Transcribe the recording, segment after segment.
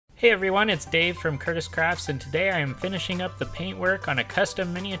Hey everyone, it's Dave from Curtis Crafts, and today I am finishing up the paintwork on a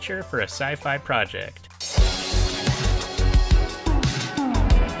custom miniature for a sci-fi project.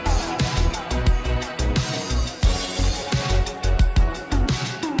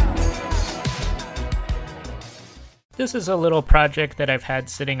 This is a little project that I've had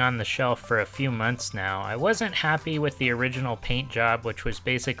sitting on the shelf for a few months now. I wasn't happy with the original paint job, which was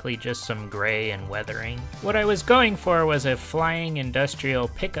basically just some gray and weathering. What I was going for was a flying industrial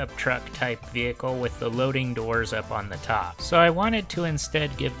pickup truck type vehicle with the loading doors up on the top. So I wanted to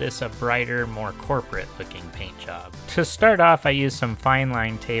instead give this a brighter, more corporate looking paint job. To start off, I used some fine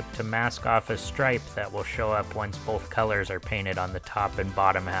line tape to mask off a stripe that will show up once both colors are painted on the top and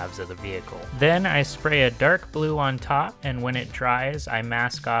bottom halves of the vehicle. Then I spray a dark blue on top, and when it dries, I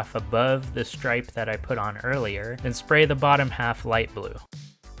mask off above the stripe that I put on earlier, and spray the bottom half light blue.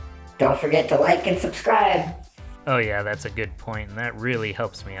 Don't forget to like and subscribe. Oh yeah, that's a good point, and that really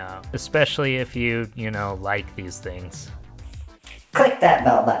helps me out. Especially if you like these things. Click that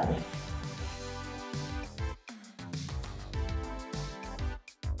bell button.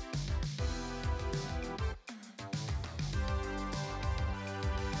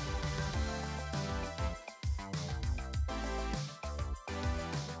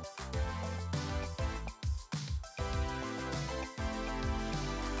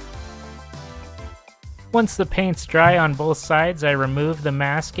 Once the paint's dry on both sides, I remove the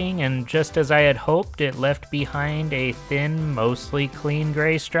masking, and just as I had hoped, it left behind a thin, mostly clean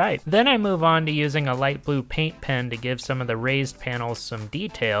gray stripe. Then I move on to using a light blue paint pen to give some of the raised panels some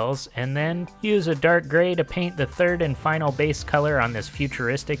details, and then use a dark gray to paint the third and final base color on this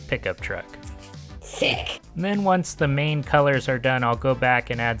futuristic pickup truck. Sick. And then once the main colors are done, I'll go back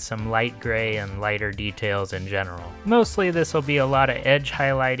and add some light gray and lighter details in general. Mostly this will be a lot of edge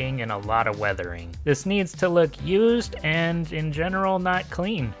highlighting and a lot of weathering. This needs to look used and in general not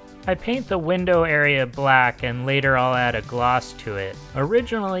clean. I paint the window area black and later I'll add a gloss to it.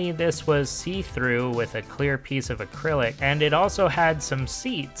 Originally this was see-through with a clear piece of acrylic, and it also had some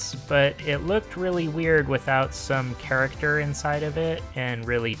seats, but it looked really weird without some character inside of it and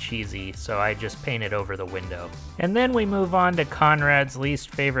really cheesy, so I just painted over the window. And then we move on to Conrad's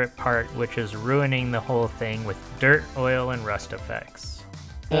least favorite part, which is ruining the whole thing with dirt, oil, and rust effects.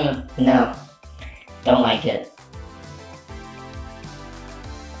 No. Don't like it.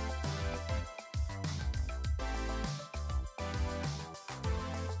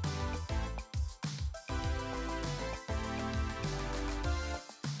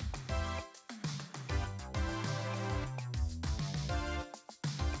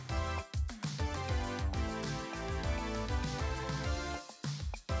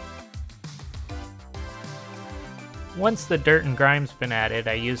 Once the dirt and grime's been added,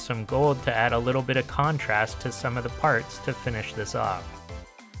 I use some gold to add a little bit of contrast to some of the parts to finish this off.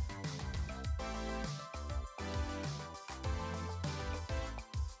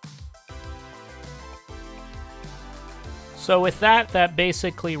 So with that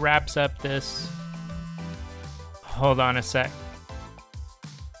basically wraps up this... Hold on a sec.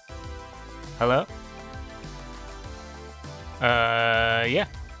 Hello? Yeah.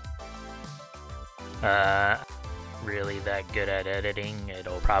 Really that good at editing,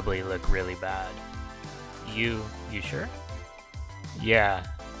 it'll probably look really bad. You sure? Yeah,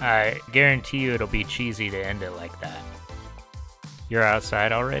 I guarantee you it'll be cheesy to end it like that. You're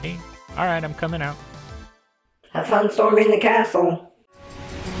outside already? Alright, I'm coming out. Have fun storming the castle.